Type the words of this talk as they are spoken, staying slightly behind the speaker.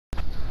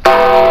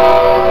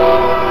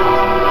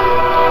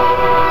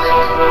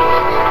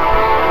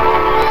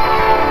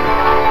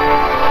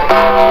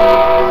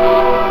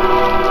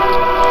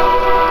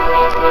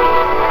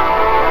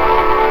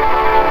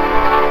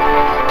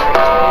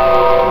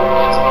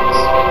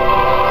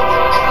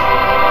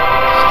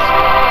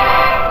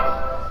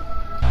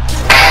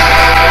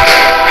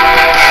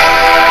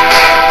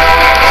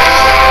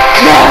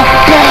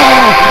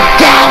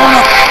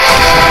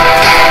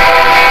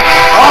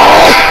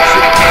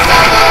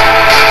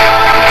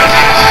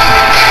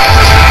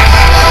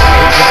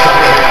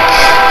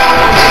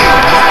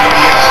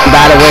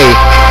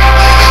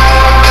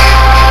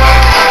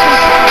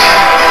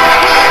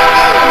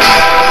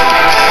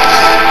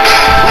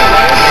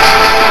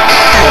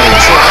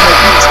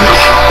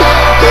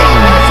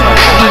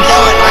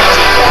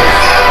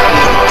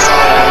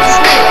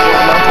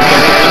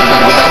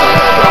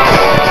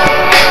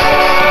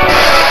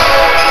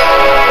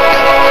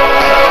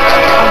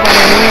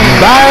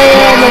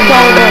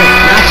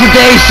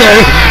sir.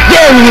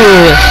 Damn you.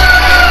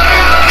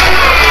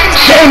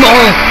 Shame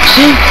on.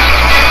 See?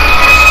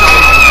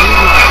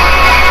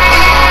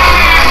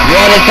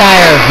 What a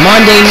tire.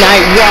 Monday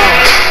Night Raw.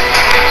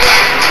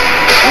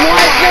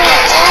 What the?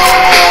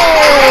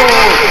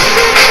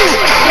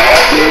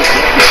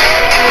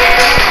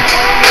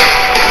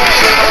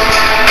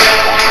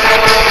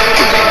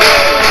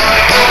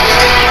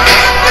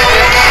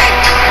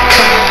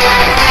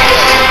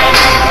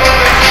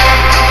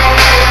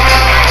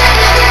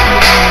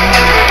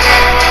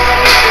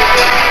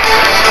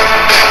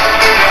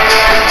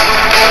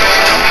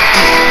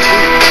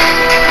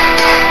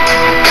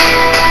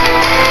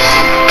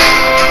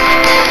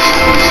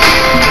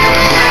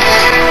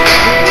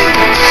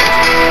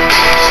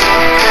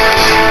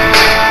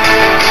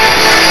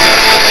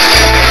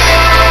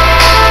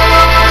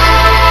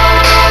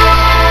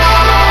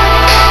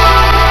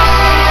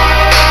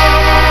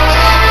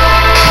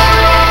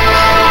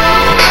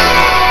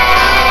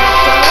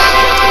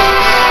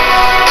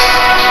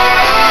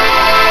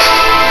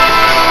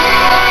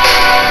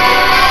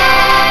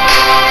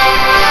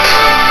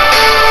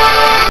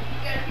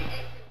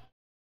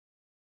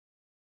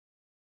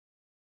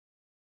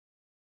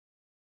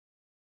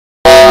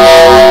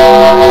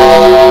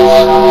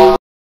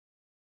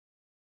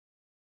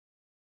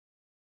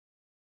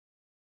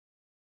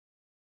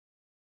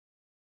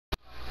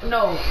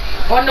 No,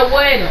 on the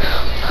wood.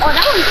 Oh,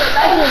 that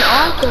was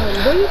awesome.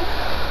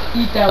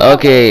 Eat that.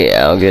 Okay,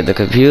 I'll get the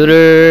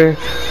computer.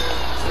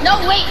 No,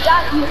 wait,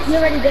 God, you're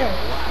already there.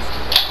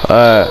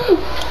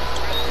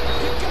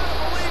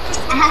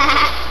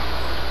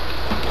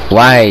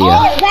 Why?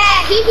 Oh,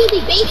 that he's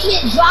using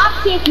basement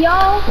dropkick,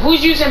 yo.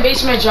 Who's using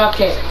basement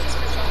dropkick?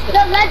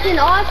 The legend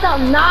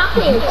awesome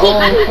knocking.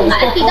 I'm using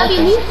my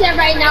SCW move set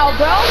right now,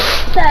 bro.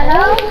 What the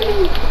hell?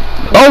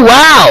 Oh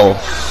wow!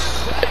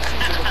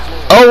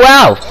 Oh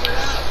wow!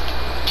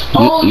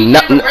 Oh, you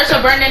can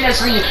reversal burn in his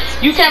lead.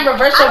 You can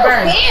reversal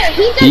burn. I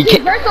don't care. He just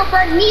reversal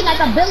burned me like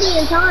a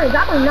billion times.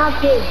 I was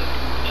not good.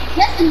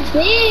 Yes, you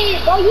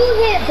did. Bro, you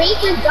hit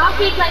basement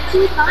dropkick like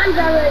 2 times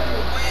already.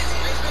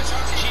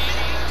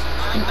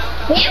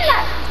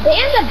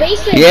 Damn the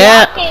basement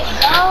dropkick,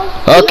 bro.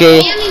 Okay.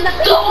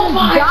 Oh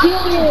my God.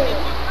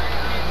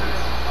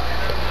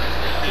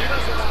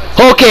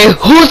 Okay,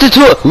 who's the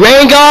two?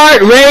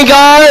 Raingard?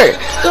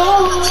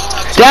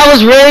 That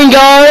was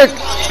Raingard.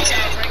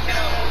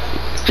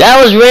 That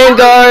was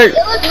Raingard. It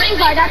was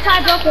Raingard. That's how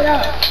I broke it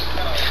up.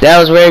 That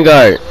was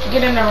Raingard.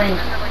 Get in the ring.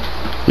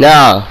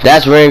 No,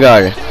 that's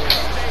Raingard.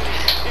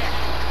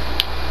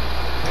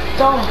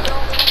 Don't.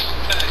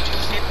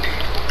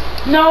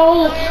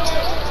 No.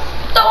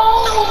 No.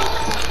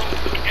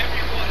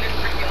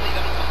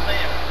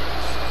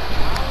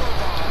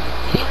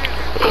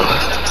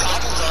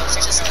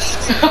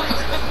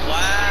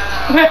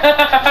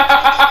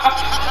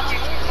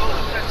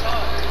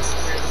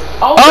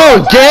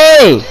 Oh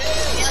dang!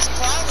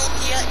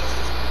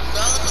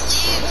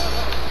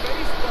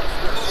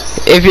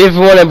 If you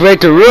want to break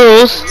the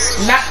rules,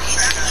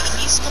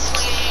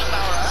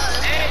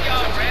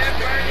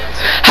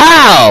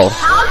 how?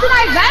 How did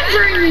I red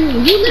burn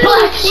you? You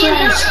literally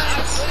stand up.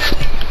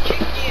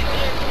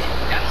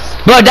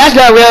 But that's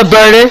not red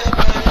burning.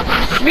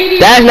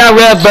 That's not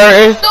red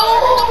burning.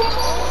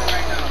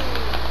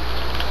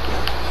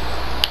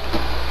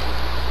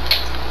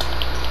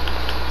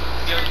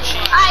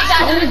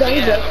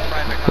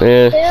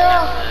 Yeah.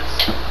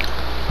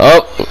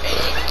 Oh.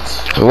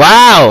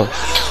 Wow.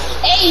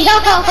 Hey, yo.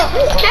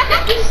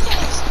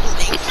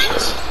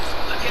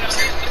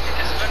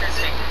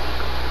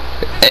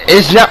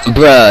 It's not,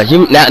 bruh.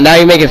 You now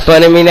you're making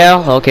fun of me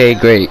now. Okay,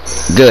 great,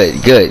 good.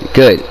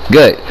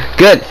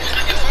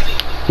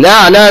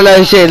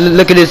 No. Shit.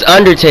 Look at this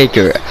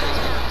Undertaker.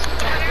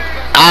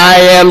 I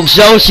am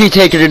Joshi.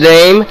 Taker the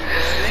name.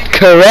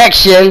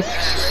 Correction.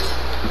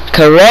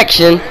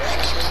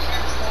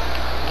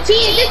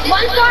 See, this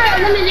one star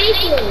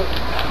elimination.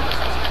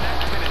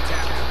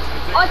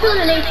 Oh, it's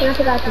elimination. I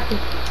forgot to see.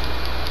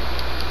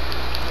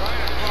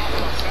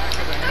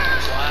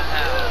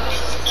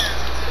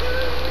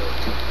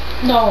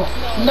 No.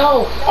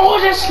 Oh,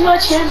 that's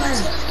sledgehammer.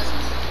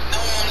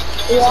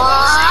 What?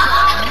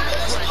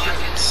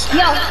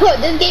 Yo,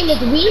 this game is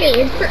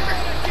weird.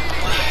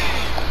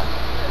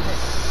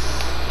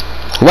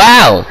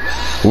 Wow.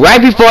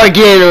 Right before I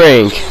get in the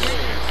ring.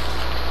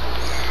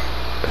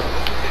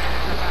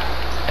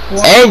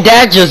 What? Ain't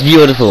that just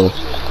beautiful?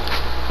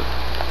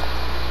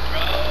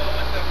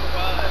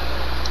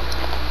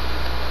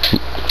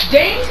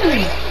 Dang.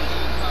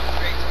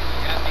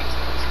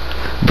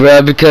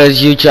 Bruh,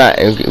 because you try,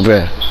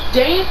 bruh.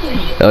 Dang.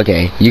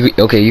 Okay,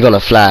 you're gonna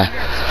fly.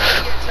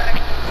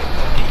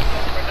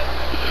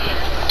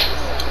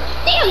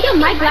 Damn, your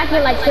mic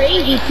lagging like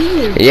crazy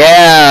too.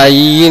 Yeah,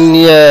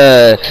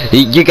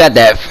 you got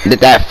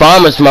that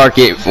farmers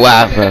market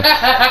Wi-Fi.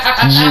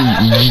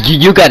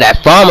 you got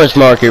that farmers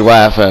market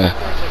Wi-Fi.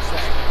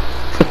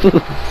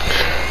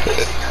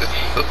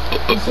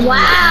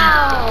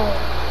 Wow.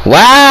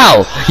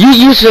 Wow,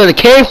 you should have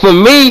came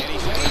from me.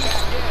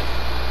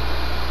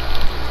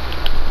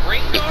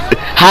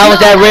 How was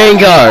that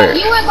rain guard?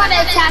 You were about to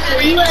attack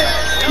her. You were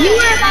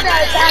about to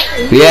attack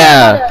her.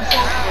 Yeah.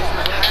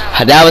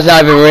 That was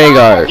not even rain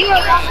guard. You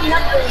were walking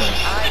up to him.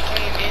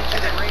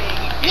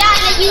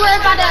 Yeah, and you were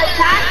about to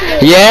attack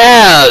her.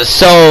 Yeah,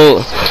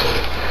 so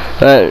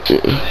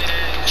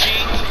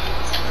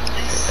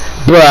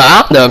bruh,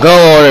 I'm the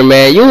go-owner,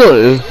 man.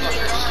 You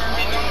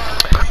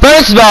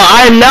first of all,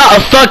 I'm not a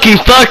fucking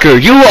fucker.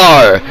 You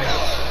are.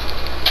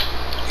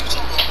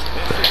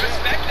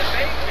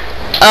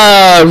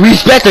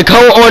 Respect the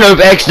co-owner of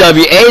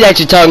XWA that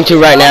you're talking to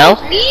right now.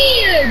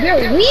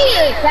 You're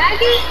weird,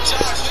 faggot.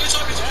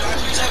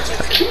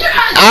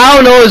 I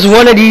don't know, it's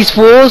one of these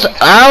fools.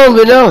 I don't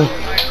even know.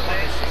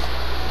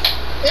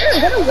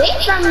 Get away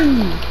from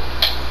me.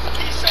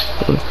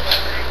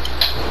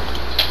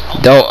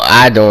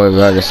 I don't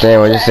even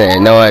understand what you're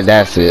saying. No,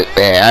 that's it.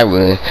 Man, I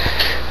wouldn't.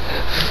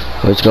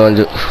 What you gonna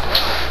do?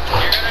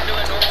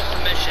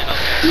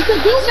 You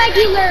could do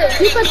regular.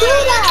 You could do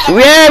that.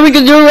 Yeah, we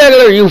can do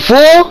regular, you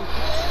fool.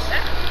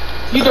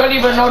 You don't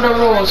even know the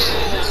rules.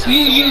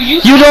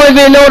 You don't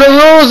even know the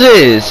rules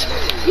is.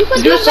 You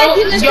could do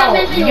regular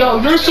submission.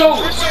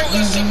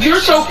 You're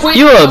so quick.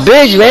 You a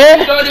bitch, man.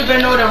 You don't even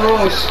know the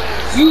rules.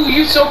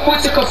 You so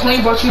quick to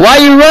complain about you. Why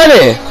you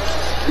running?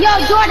 Yo,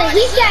 Jordan,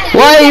 he said.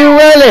 Why are you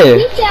running?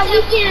 He said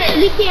we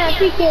can't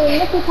freaking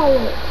look at how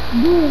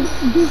do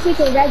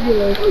freaking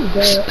regular.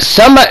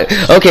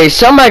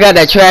 Somebody got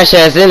that trash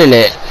ass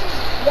internet.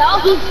 Yo,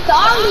 he's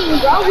stalling,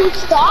 bro. He's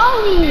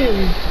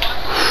stalling.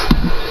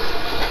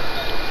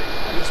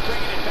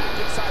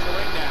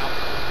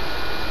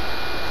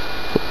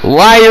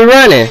 Why are you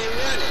running?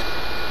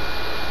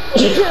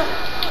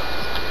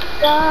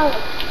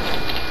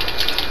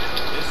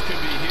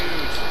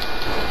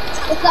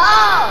 What's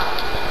up?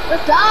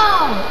 What's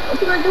up?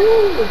 What you gonna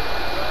do?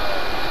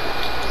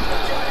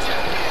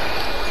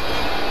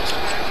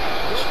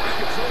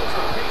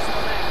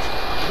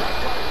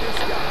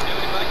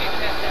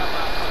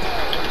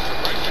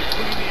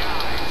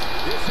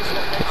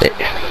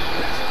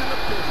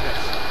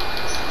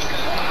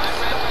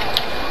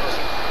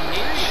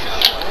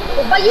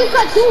 But you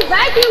could do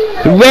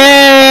regular.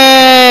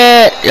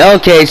 Man,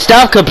 okay,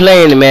 stop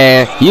complaining,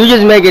 man. You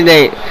just making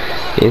that.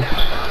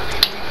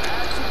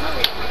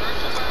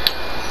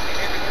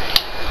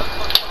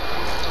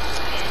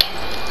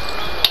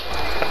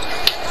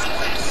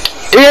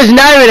 It's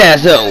not even that.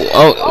 So,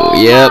 oh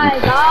yep.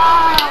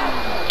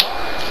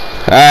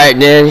 Alright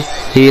then,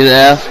 he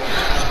left.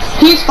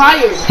 He's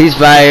fired. He's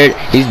fired.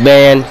 He's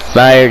banned.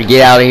 Fired.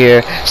 Get out of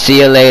here. See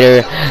you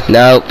later.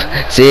 Nope.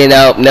 See you.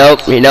 Nope.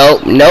 Nope.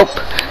 Nope. Nope.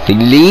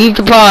 Leave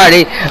the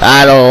party.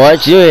 I don't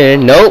want you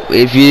in. Nope.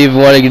 If you even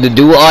want to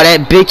do all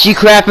that bitchy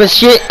crap and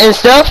shit and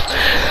stuff,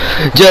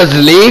 just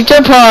leave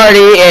the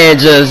party and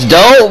just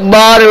don't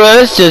bother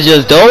us.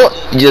 Just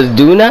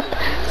do not.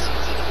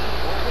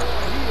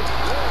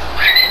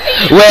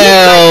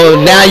 Well,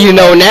 now you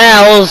know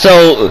now.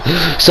 So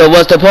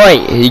what's the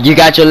point? You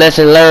got your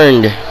lesson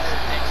learned.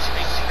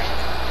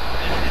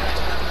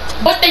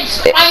 But I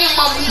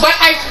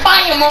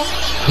spy him.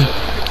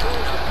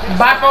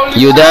 Bye, Felicia.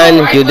 You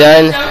done? You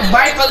done?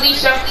 Bye,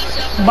 Felicia.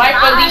 Bye,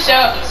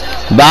 Felicia.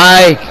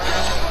 Bye.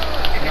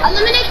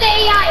 Eliminate the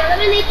AI.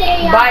 Eliminate the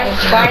AI. Bye.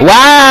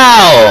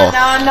 Wow.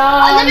 No.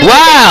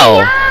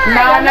 Wow.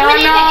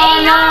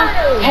 No.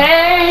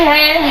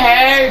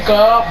 Hey,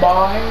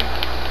 goodbye.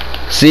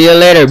 See you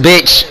later,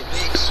 bitch.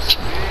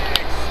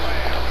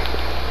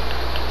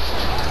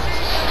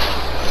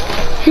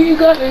 You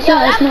got me.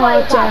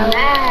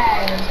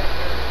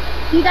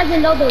 He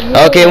doesn't know the rules.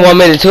 Okay, want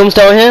me to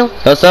tombstone him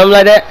or something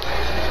like that?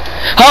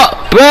 Huh,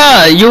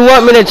 bruh, you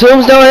want me to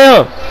tombstone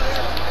him?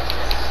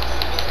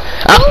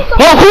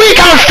 Oh, who you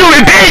got,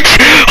 stupid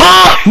bitch?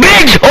 Oh,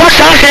 bitch! Oh,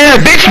 stop saying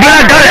that, bitch!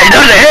 Blood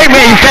doesn't hate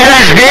me, you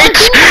fat ass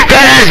bitch!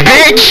 Fat ass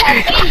bitch!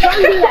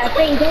 Don't do that,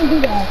 Fang, don't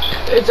do that.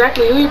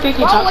 Exactly, who you think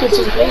you're talking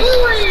to?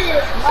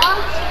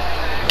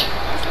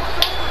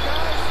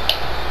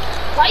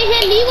 Why you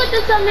hit me with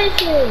the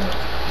submission?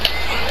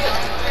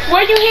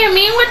 Why you hit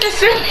me with the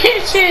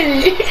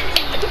submission?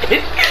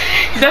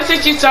 That's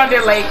what you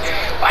sounded like.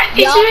 Why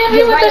did you hit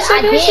me with the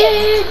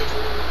submission?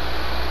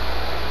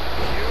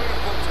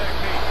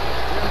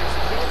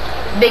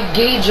 The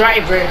gay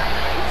driver.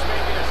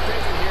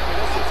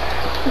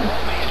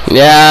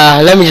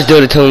 Yeah, let me just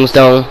do the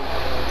tombstone.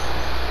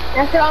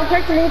 That's the wrong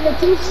person to hit the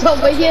tombstone,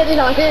 but you hit it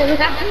on him.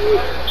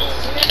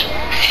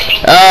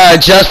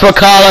 Just for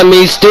calling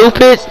me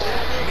stupid?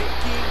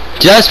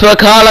 Just for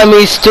calling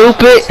me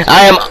stupid?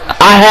 I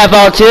have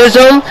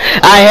autism.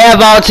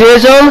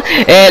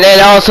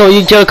 And also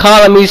you just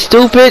calling me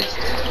stupid?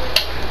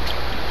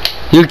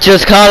 You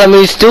just calling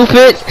me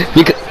stupid?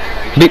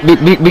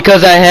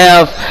 Because I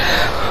have...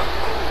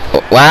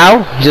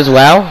 Wow. Just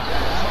wow.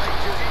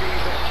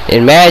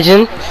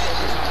 Imagine.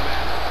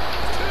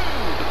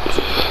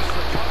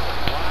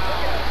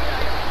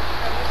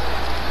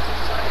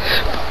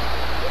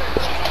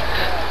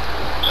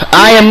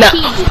 I am not...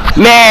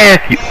 Man,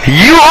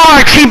 you are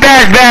a cheap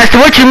ass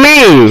bastard. What you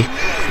mean?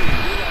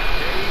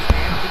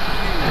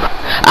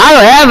 I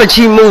don't have a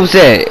cheap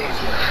moveset.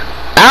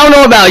 I don't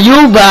know about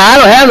you, but I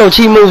don't have no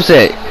cheat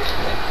moveset.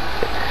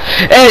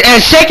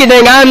 And second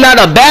thing, I'm not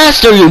a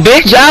bastard, you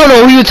bitch. I don't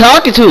know who you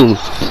talking to.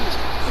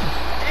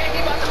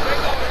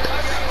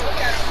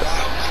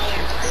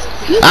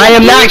 I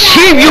am not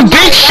cheap, you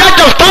bitch. Shut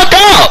the fuck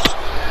up.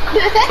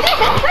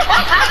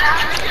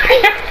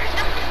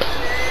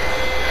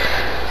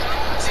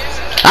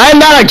 I'm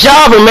not a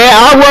jobber, man.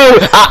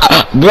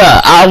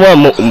 I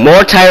won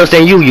more titles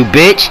than you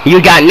bitch.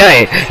 You got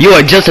nothing. You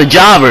are just a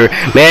jobber,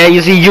 man.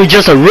 You see, you're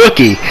just a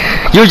rookie.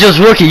 You're just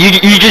rookie. You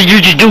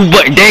just do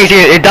what days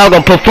in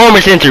doggone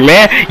performance center,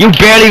 man. You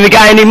barely even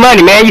got any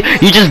money, man.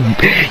 You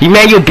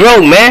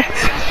broke, man.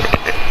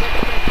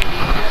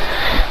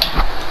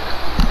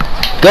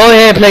 Go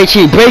ahead, play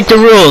cheat. Break the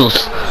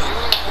rules.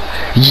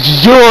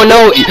 You don't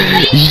know.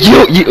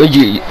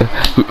 You.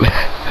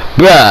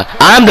 Bruh,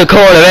 I'm the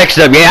core of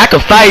XWA. I can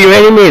fight you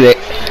any minute.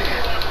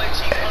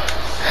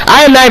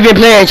 I am not even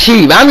playing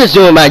cheap. I'm just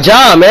doing my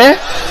job, man.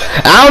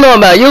 I don't know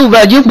about you,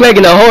 but you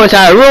breaking the whole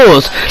entire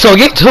rules. So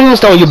get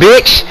tombstone, you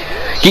bitch.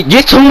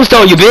 Get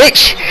tombstone, you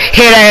bitch.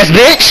 Head ass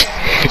bitch.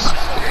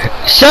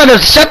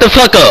 Shut the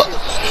fuck up.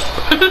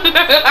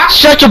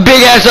 Shut your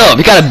big ass up.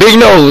 You got a big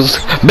nose.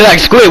 Be like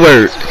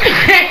Squidward.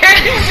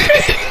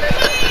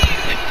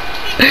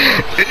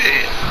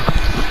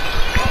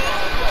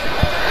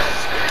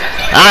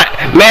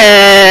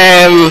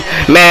 Man,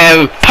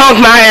 punk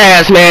my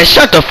ass, man.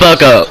 Shut the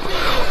fuck up.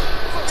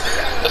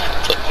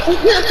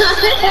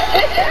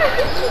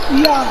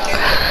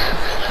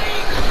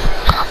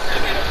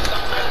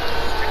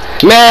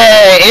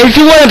 Man, if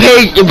you wanna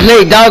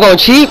play doggone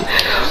cheap,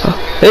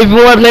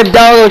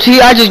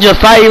 I just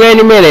fight you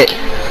any minute.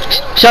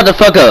 Shut the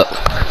fuck up.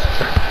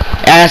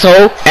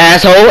 Asshole,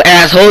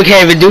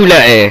 can't even do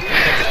nothing.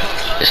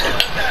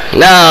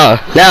 No,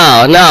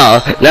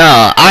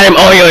 I am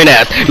on your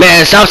ass,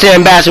 man. Stop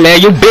saying bastard, man.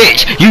 You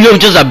bitch. You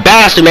just a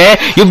bastard, man.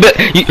 You built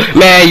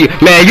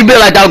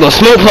like that gonna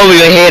smoke over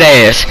your head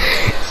ass.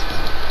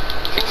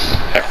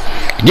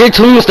 Get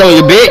tombstone,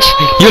 you bitch.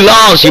 You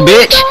lost, you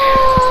bitch.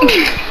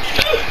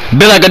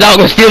 Built like a dog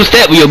gonna steal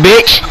step with you,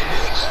 bitch.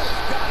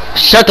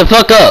 Shut the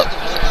fuck up.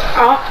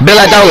 Built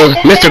like that was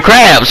Mr.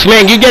 Krabs,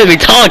 man. You gotta be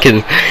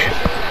talking.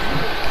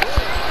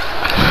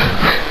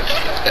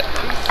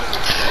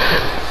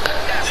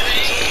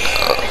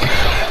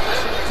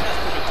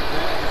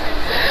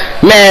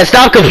 Man,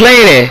 stop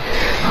complaining.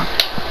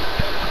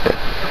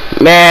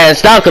 Man,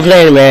 stop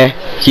complaining, man.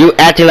 You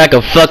acting like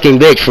a fucking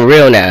bitch for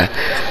real now.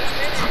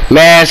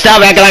 Man,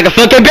 stop acting like a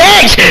fucking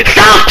bitch.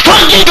 Stop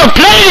fucking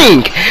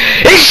complaining.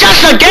 It's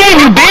just a game,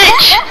 you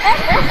bitch.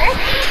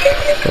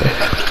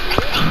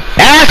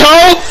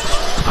 Asshole.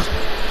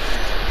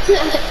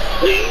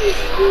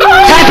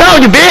 Tap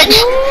out, you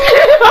bitch.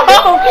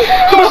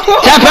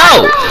 Tap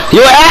out.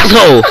 You're an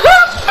asshole.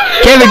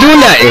 Can't even do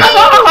nothing.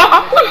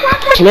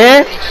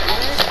 Man.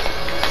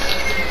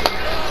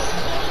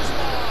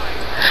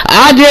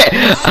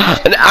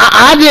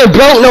 I didn't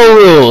broke no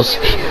rules.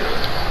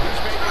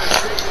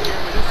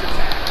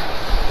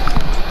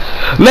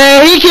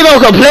 Man, he keep on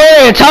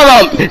complaining and talking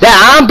about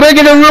that I'm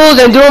breaking the rules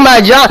and doing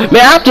my job.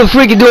 Man, I'm still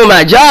freaking doing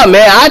my job,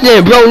 man. I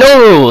didn't broke no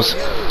rules.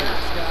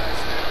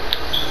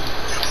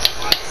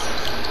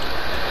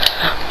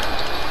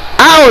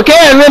 I don't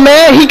care,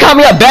 man. He called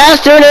me a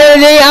bastard and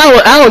everything.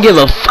 I don't give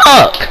a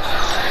fuck.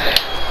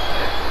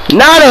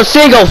 Not a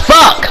single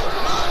fuck.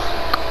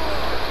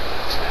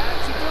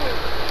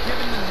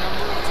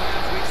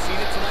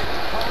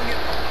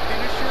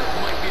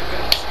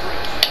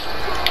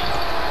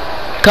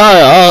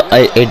 Call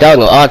a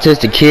doggone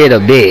autistic kid a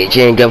bitch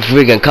and go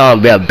freaking call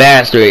him a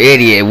bastard,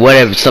 idiot,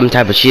 whatever, some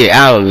type of shit.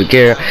 I don't even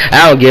care.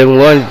 I don't give him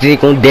one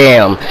single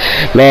damn.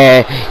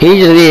 Man, he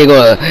just need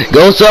to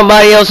go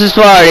somebody else's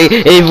party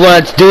if he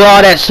wants to do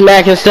all that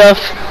smack and stuff.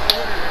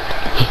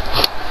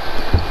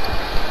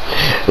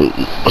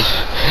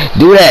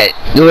 Do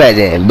that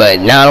then, but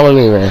not on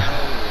me, man.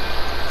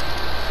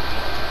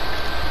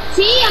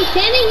 See, I'm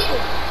standing here.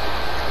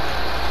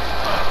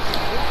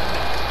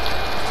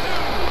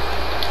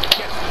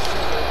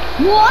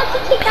 You want to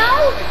kick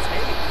out?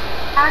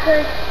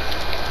 Hacker.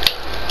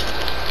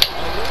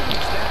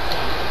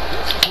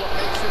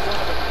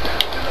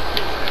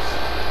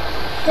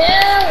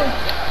 Dude,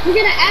 you're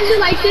gonna end it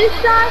like this,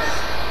 Josh?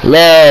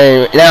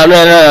 Man, no.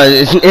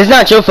 It's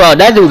not your fault.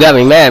 That dude got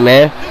me mad,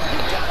 man.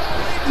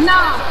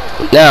 No,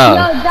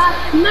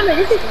 Josh, remember,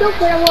 this is still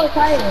for the world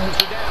title.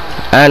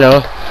 I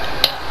know.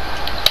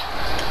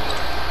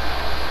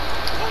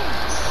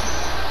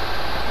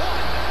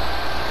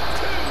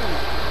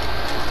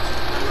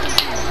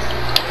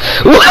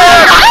 Oh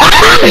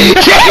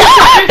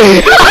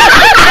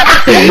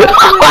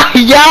my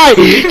god!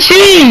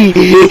 Chee!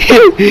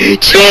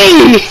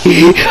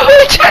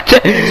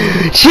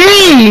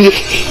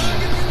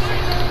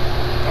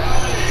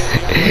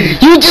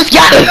 You just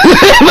got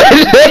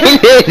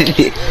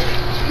eliminated!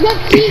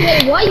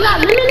 What? You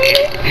got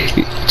eliminated?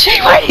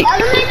 Chee, wait!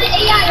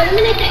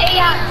 Eliminate the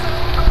AI!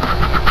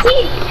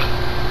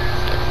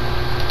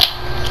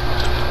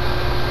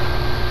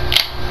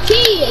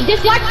 See,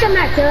 just watch the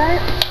match,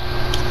 alright?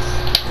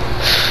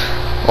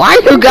 Why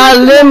you got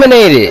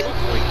eliminated?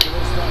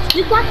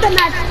 You got the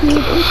match, Steve.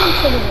 You can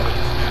finish.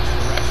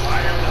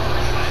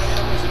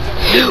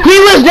 We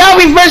was not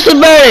reverse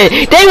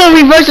burning. They were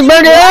reverse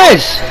burning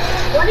us.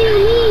 What do you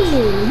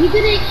mean? We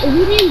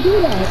didn't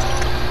do that.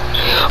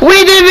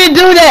 We didn't even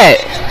do that.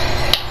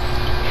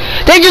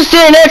 They just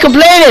sitting there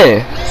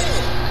complaining.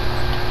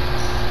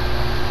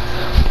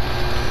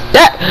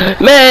 That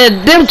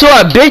man, them two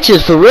are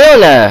bitches for real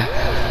now.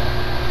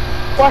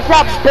 What's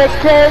up,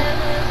 bitches?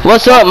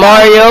 What's up,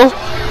 Mario?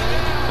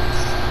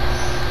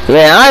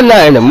 Man, I'm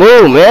not in the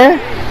mood, man.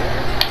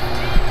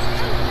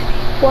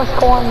 What's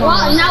going on?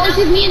 Well, now it's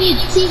just me and you.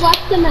 See, watch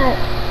the match.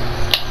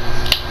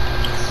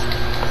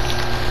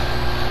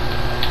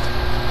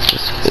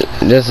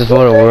 This is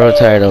for the world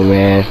title,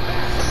 man.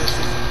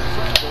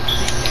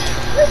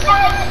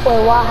 Wait,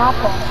 what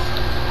happened?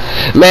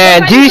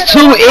 Man, these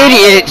two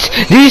idiots,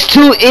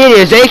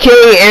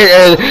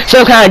 aka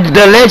some kind of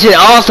the legend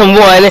awesome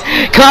one,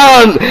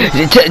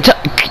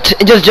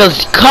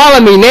 just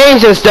calling me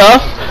names and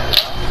stuff.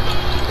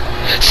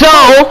 So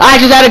I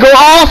just had to go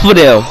off with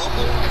them.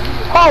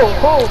 Who?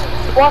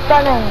 What's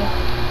their name?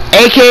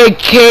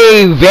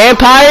 AKK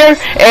Vampire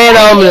and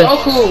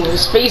Goku,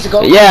 Space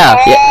Goku. yeah.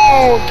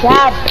 Oh,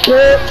 that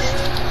bitch.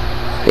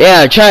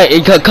 Yeah,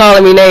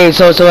 calling me names,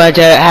 so I just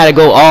had to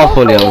go off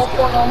with them.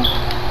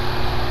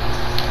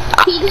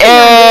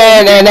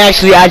 And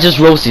actually, I just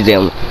roasted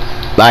them,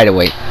 by the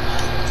way.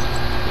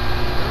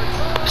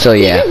 So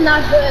yeah. This is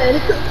not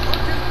good.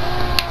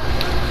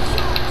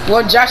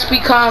 Will Josh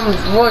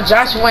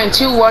win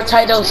 2 world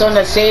titles on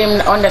the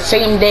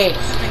same day?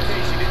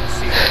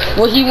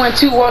 Well, he won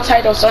 2 world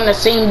titles on the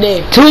same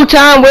day.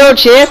 2-time world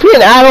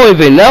champion? I don't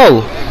even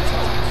know.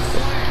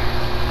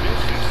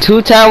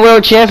 2-time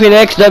world champion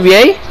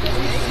XWA?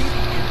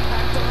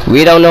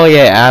 We don't know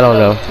yet. I don't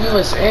know. He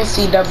was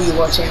NCW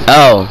world champion.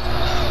 Oh.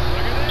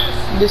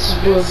 This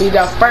will be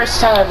the first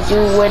time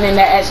you winning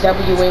the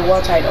XWA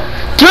world title.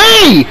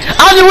 3!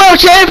 I'm the world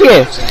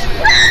champion!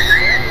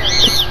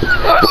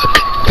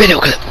 Video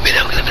clip.